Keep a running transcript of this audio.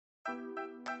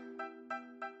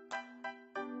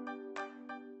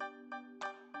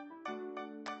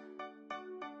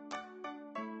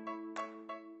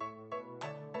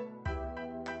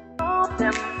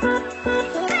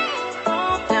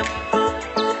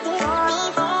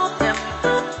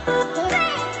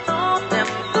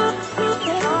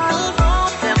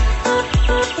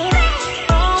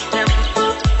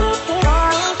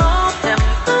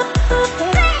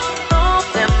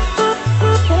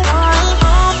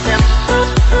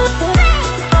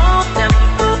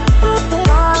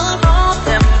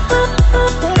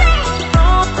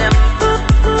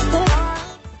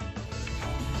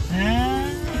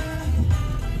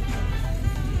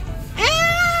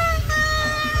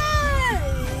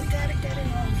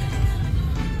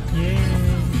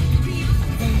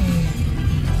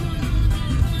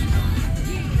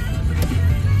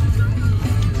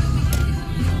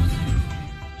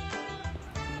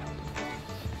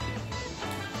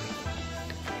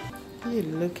You're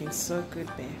looking so good,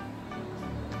 babe.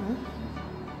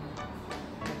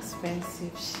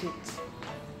 Expensive shit.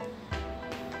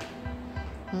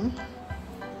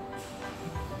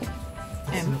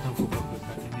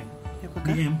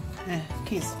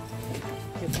 Kiss.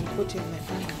 You can put in the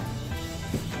bag.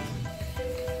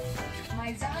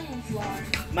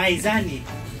 Maizani.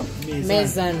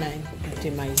 Mezzanine. Ati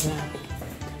Maizani.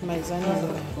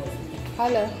 Maizani.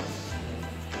 Hello.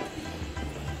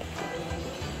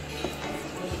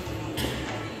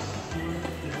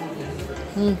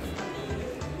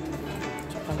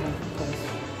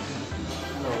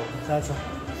 Sasa.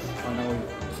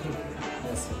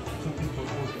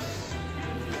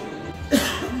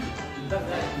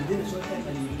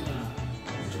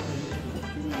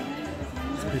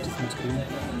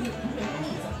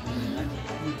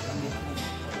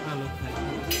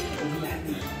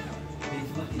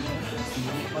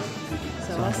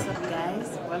 So what's up, guys?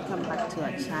 Welcome back to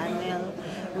our channel.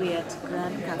 We're at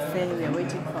Grand Cafe. We are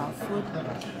waiting for our food,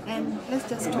 and let's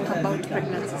just talk about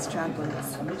pregnancy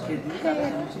struggles.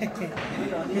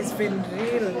 It's been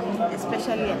real,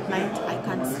 especially at night. I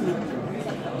can't sleep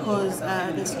because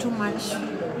there's too much,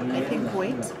 I think,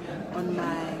 weight on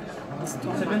my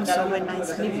stomach. So when I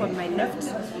sleep on my left,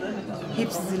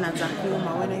 hips zinaanza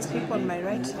kuuma. When I sleep on my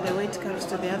right, the weight comes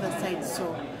to the other side.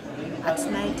 So at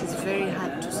night it's very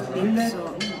hard to sleep.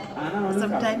 So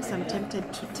sometimes I'm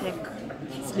tempted to take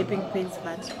sleeping pills,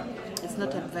 but it's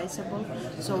not advisable.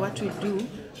 So what we do,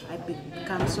 I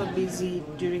become so busy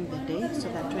during the day so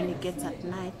that when it gets at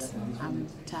night, I'm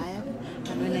tired.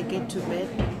 And when I get to bed,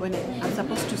 I'm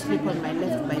supposed to sleep on my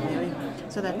left, by the way,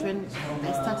 so that when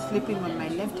I start sleeping on my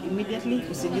left, immediately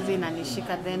usingizi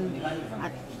inanishika. Then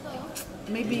at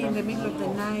maybe in the middle of the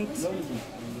night,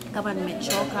 kama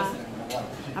nimechoka,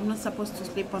 I'm not supposed to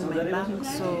sleep on my back.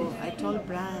 So I told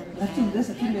Brian,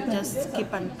 just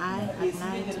keep an eye at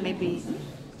night. Maybe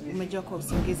umejua kwa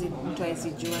usingizi mtu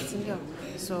haizijua, sindio?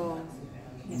 So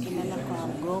nikilala kwa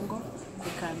mgongo,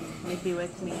 you can maybe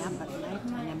wake me up at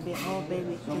night and be, oh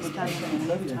baby, just turn on your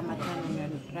left, I'm turn on your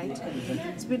right.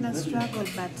 It's been a struggle,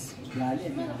 but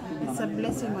it's a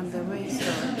blessing on the way,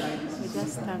 so we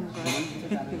just thank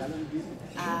God.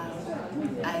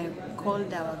 I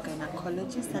called our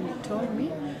gynecologist and he told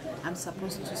me I'm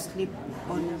supposed to sleep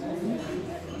on,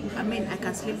 I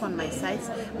can sleep on my sides,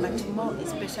 but more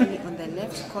especially on the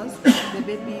left, because the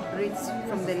baby breathes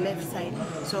from the left side.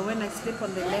 So when I sleep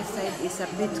on the left side, it's a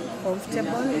bit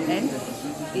comfortable and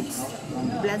it's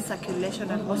blood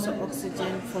circulation and also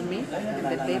oxygen for me and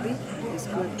the baby is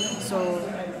good. So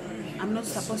I'm not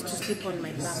supposed to sleep on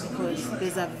my back because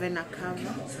there's a vena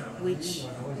cava, which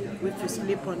if you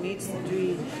sleep on it,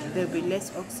 there'll be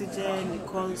less oxygen, it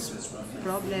causes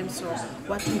problems. So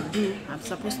what we do, I'm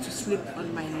supposed to sleep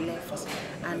on my left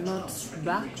and not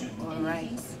back or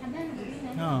right.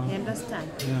 Oh. You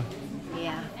understand? Yeah.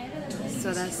 Yeah.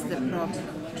 So that's the problem.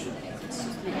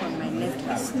 Sleep on my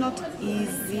left. It's not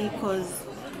easy because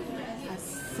a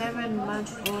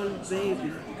 7-month-old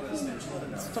baby,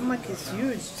 stomach is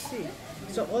huge, see.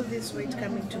 So all this weight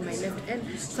coming to my left,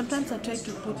 and sometimes I try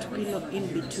to put pillow in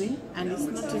between and it's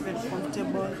not even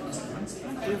comfortable.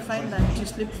 You find that you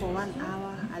sleep for 1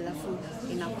 hour, alafu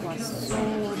inakuwa so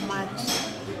much.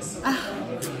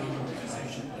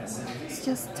 It's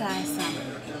just tiresome.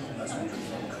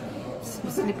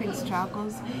 Sleeping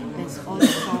struggles. There's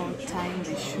also tying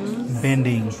the shoes.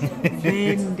 Bending.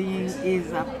 Bending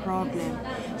is a problem.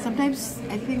 Sometimes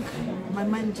I think my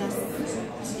mind just,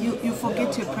 you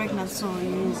forget you're pregnant, so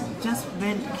you just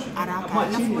bend haraka.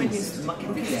 Alafu when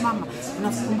ukisimama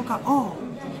unakumbuka, oh,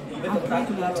 I'm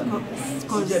pregnant,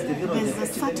 because there's a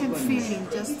certain feeling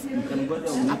just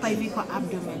hapa hivi kwa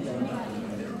abdomen.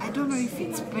 I don't know if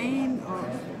it's pain or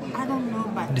I don't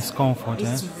know, but discomfort.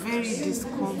 it's very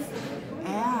discomfort.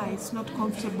 Yeah, it's not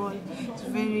comfortable. It's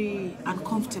very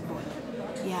uncomfortable.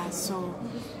 Yeah, so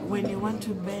when you want to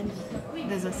bend,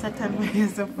 there's a certain way you're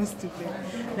supposed to bend.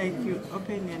 Like you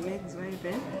open your legs right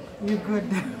there, you go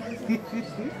down.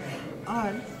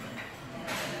 Or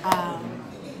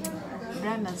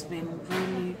Brand has been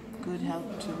really good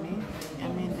help to me. I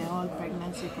mean, the whole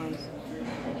pregnancy, because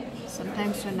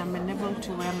sometimes when I'm unable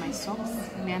to wear my socks,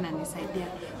 me and this idea.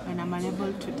 When I'm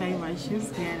unable to tie my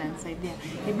shoes, me and this idea.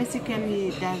 It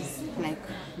basically does like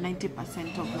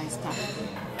 90% of my stuff.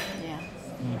 Yeah.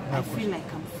 I feel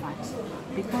like I'm fat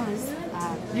because,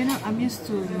 you know, I'm used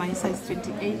to my size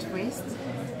 28 waist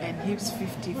and hips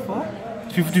 54.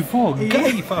 54?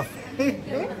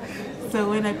 So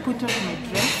when I put on my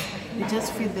dress, you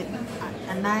just feel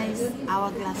a nice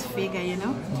hourglass figure, you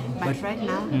know. But right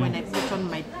now, when I put on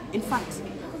my, in fact,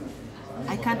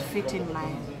 I can't fit in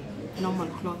my normal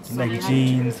clothes. So like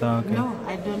jeans? Okay. No,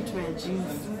 I don't wear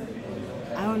jeans.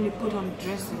 I only put on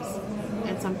dresses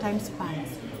and sometimes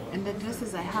pants. And the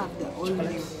dresses I have, they're all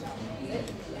new.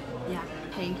 Yeah,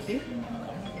 thank you.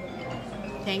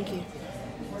 Thank you.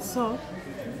 So,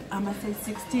 I'm a size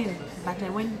 16, but I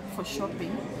went for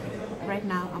shopping. Right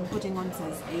now, I'm putting on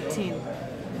size 18.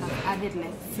 I've added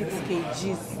like 6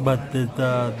 kgs. But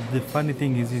the funny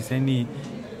thing is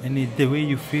the way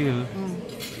you feel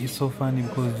is so funny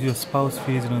because your spouse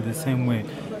feels, you know, the same way.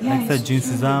 Yeah, like the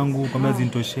jeans zangu kama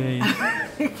zintoshei.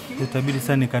 Utabidi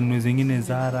sana nikanunue zingine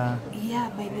Zara. Yeah,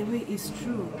 by the way, it's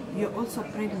true. You're also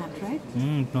pregnant, right?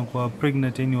 Tunakuwa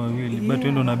pregnant any wawili, but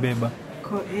wewe ndo unabeba.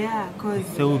 Yeah,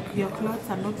 because your clothes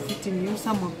are not fitting you,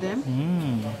 some of them.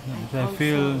 I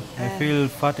feel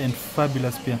fat and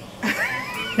fabulous pia.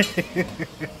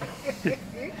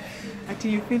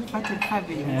 Until you feel fat and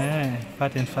fabulous. Yeah,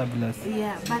 fat and fabulous.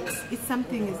 Yeah, but it's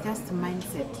something, it's just a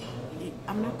mindset.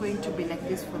 I'm not going to be like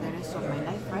this for the rest of my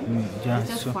life, right? It's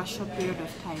just for a short period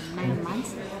of time, 9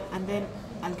 months, and then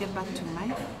I'll get back to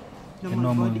my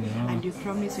normal body. And you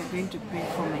promise you're going to pay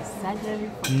for my surgery?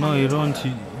 No, you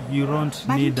don't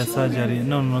need the surgery.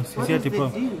 No. What is the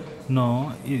deal?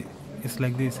 No, it's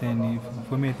like this, and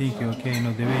for me, I think you're okay. You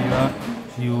know, the way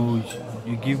you are,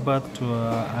 you give birth to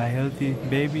a healthy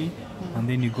baby, and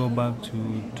then you go back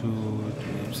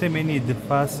to say maybe the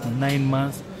first 9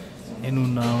 months, and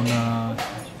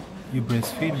you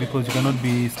breastfeed because you cannot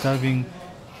be starving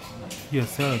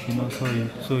yourself, you know.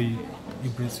 So you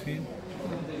breastfeed.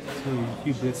 So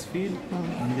you breastfeed,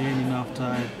 and then, you know,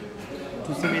 after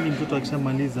tuseme ni mtoto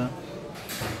akishamaliza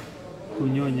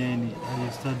kunyonya, and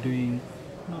you start doing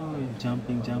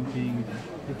jumping.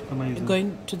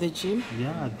 Going to the gym?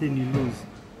 Yeah, then you lose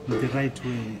the right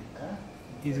way.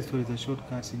 Easy story is a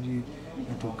shortcut. You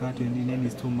to cut and then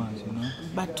it's too much, you know.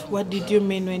 But what did you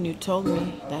mean when you told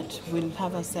me that we'll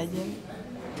have a surgery?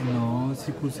 No,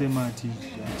 sikusema ati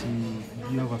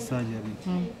you have a surgery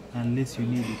unless you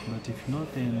need it. But if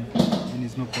not, then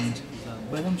it's no point.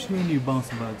 But I'm sure you bounce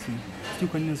back. Still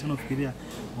can you fikiria,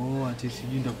 ati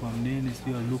sijui ndakuwa mnene,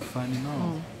 still I look funny.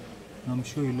 No, I'm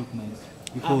sure you look nice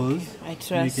because I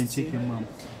trust you can check your mom.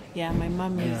 Yeah, my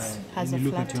mom has a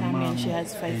flat tummy and she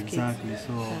has 5 kids. Exactly.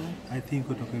 So I think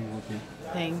we're okay.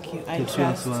 Thank you. I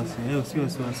trust you.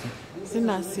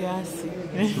 Sina wasiwasi.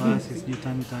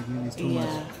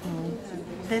 Yeah.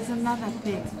 There's another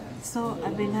thing. So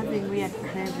I've been having weird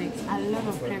cravings, a lot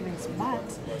of cravings,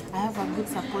 but I have a good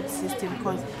support system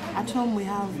because at home we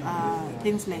have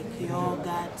things like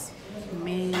yogurt,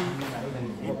 milk,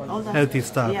 and all that. Healthy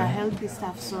stuff. Yeah, healthy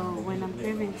stuff. So when I'm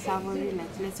craving savory,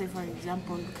 like let's say for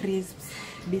example crisps,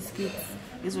 biscuits,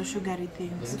 these are sugary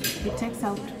things, it takes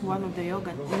out one of the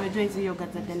yogurt. Unajua hizi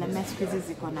yogurt za Delamere squeeze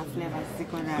ziko na flavors,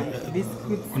 ziko na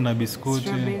biscuits. Kuna biscuit,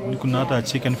 kuna hata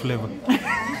chicken flavor.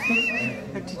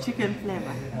 Chicken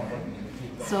flavor.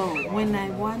 So when I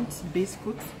want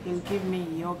biscuits, he'll give me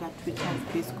yogurt which has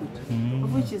biscuit,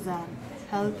 which is a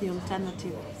healthy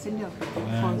alternative.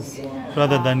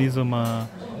 Rather than hizo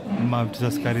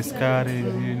skari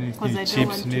because I don't chips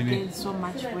want to gain so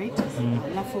much weight.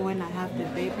 Alafu when I have the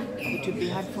baby, it will be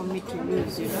hard for me to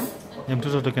lose, you know. Ya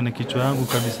mtoto atoke na kichwa yangu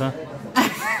kabisa.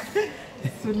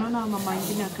 So unaona mama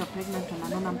wengine akiwa pregnant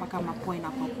wanaona mpaka mapua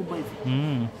inakuwa kubwa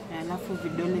hivi. Alafu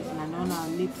vidole zinanaona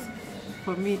lips.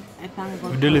 For me, I thank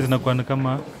God. Vidole zinakuwa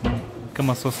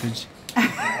kama sausage.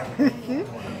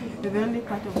 The only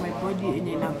part of my body in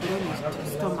a grown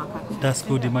is stomach. That's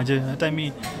good. Imagine. Hata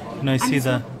me, I see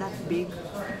that. It's not that big.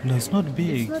 No, it's not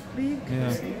big. It's not big.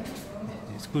 Yeah.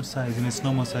 It's good size and it's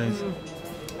normal size.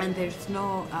 And there's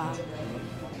no.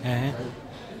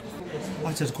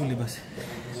 Acha tukule basi.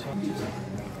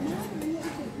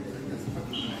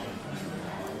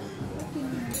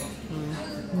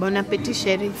 Bon appetit,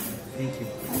 chérie. Thank you.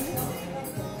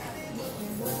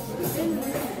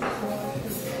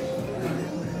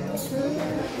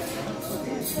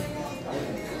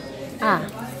 Ah,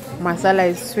 masala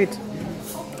is sweet.